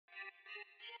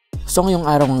So ngayong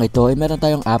araw nga ito ay meron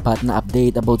tayong apat na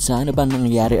update about sa ano ba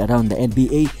nangyayari around the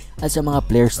NBA at sa mga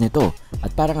players nito.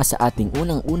 At para nga sa ating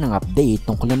unang update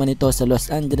tungkol naman ito sa Los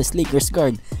Angeles Lakers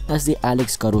guard na si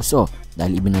Alex Caruso,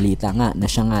 dahil ibinalita nga na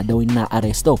siya nga daw na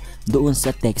aresto doon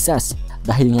sa Texas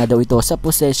dahil nga daw ito sa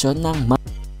possession ng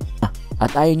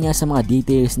at ayon nga sa mga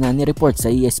details na nireport sa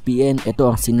ESPN, ito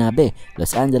ang sinabi: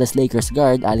 Los Angeles Lakers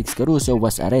guard Alex Caruso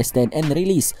was arrested and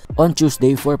released on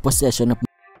Tuesday for possession of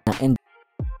and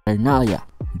paraphernalia.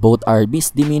 Both are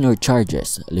misdemeanor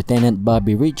charges. Lieutenant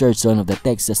Bobby Richardson of the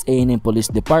Texas A&M Police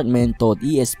Department told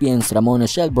ESPN's Ramona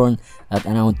Shelburne that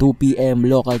around 2 p.m.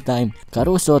 local time,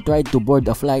 Caruso tried to board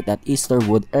a flight at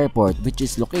Easterwood Airport, which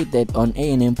is located on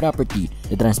A&M property.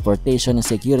 The Transportation and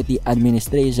Security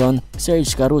Administration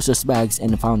searched Caruso's bags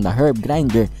and found a herb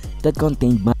grinder that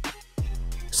contained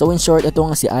So in short, ito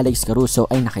nga si Alex Caruso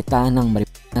ay nakita ng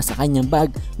marijuana sa kanyang bag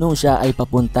noong siya ay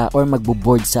papunta or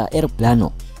magbo-board sa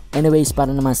eroplano. Anyways,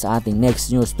 para naman sa ating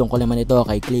next news, tungkol naman ito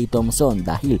kay Klay Thompson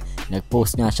dahil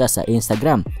nag-post nga siya sa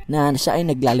Instagram na siya ay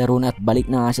naglalaro na at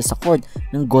balik na nga siya sa court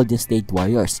ng Golden State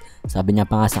Warriors. Sabi niya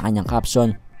pa nga sa kanyang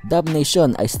caption, "Dub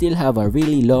Nation, I still have a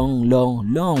really long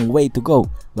way to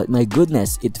go. But my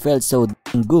goodness, it felt so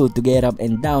good to get up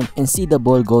and down and see the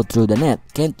ball go through the net.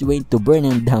 Can't wait to burn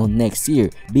him down next year.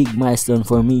 Big milestone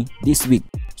for me this week."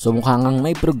 So mukhang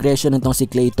may progression nitong si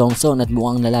Klay Thompson at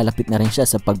mukhang nalalapit na rin siya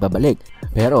sa pagbabalik.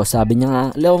 Pero sabi niya nga,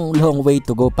 long way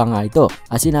to go pa nga ito.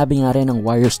 At sinabi nga rin ng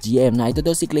Warriors GM na ito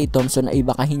daw si Klay Thompson ay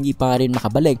baka hindi pa rin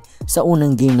makabalik sa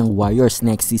unang game ng Warriors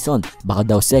next season.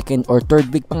 Baka daw second or third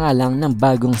week pa nga lang ng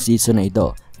bagong season na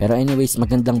ito. Pero anyways,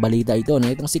 magandang balita ito na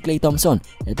itong si Klay Thompson.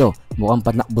 Ito, mukhang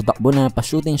patakbo-takbo na,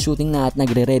 pa-shooting na at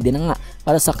nagre-ready na nga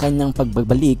para sa kanyang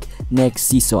pagbabalik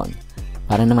next season.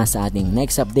 Para naman sa ating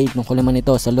next update tungkol naman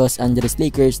ito sa Los Angeles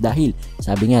Lakers dahil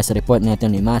sabi nga sa report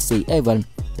natin ni Massey Evan,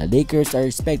 the Lakers are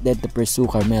expected to pursue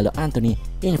Carmelo Anthony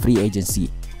in free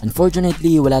agency.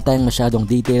 Unfortunately, wala tayong masyadong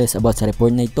details about sa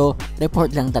report na ito,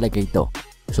 report lang talaga ito.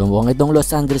 So mukhang itong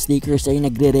Los Angeles Lakers ay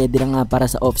nagre-ready na nga para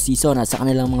sa off-season at sa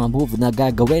kanilang mga move na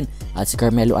gagawin at si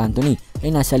Carmelo Anthony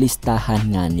ay nasa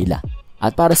listahan nga nila.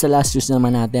 At para sa last news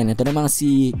naman natin, ito namang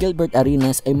si Gilbert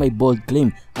Arenas ay may bold claim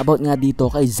about nga dito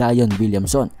kay Zion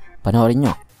Williamson. Panoorin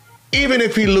nyo. Even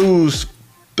if he lose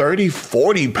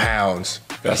 30-40 pounds,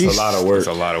 that's a lot of work. That's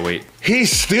a lot of weight.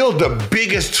 He's still the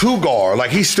biggest two guard.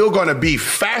 Like, he's still going to be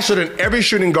faster than every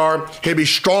shooting guard. He'll be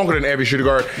stronger than every shooting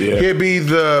guard. Yeah. He'll be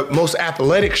the most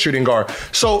athletic shooting guard.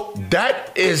 So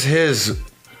that is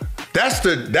that's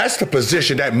the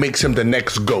position that makes him the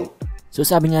next GOAT. So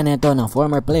sabi nga nito ng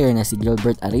former player na si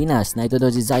Gilbert Arenas na ito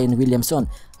daw si Zion Williamson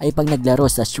ay pag naglaro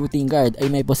sa shooting guard ay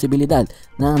may posibilidad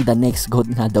na the next GOAT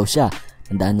nga daw siya.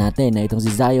 Tandaan natin na itong si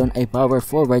Zion ay power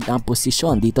forward ang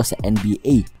posisyon dito sa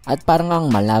NBA. At parang ang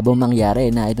malabo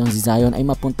mangyari na itong si Zion ay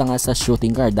mapunta nga sa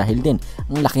shooting guard dahil din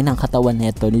ang laki ng katawan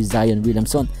neto ni Zion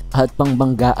Williamson at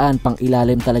pangbanggaan, pang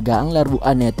ilalim talaga ang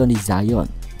laruan neto ni Zion.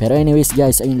 Pero anyways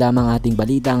guys, ayun lamang ating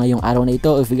balita ngayong araw na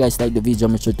ito. If you guys like the video,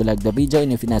 make sure to like the video,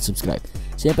 and if you're not subscribed,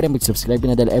 siyempre mag-subscribe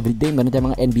na dahil everyday meron tayong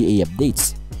mga NBA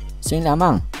updates. So yun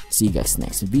lamang, see you guys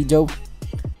next video.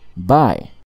 Bye!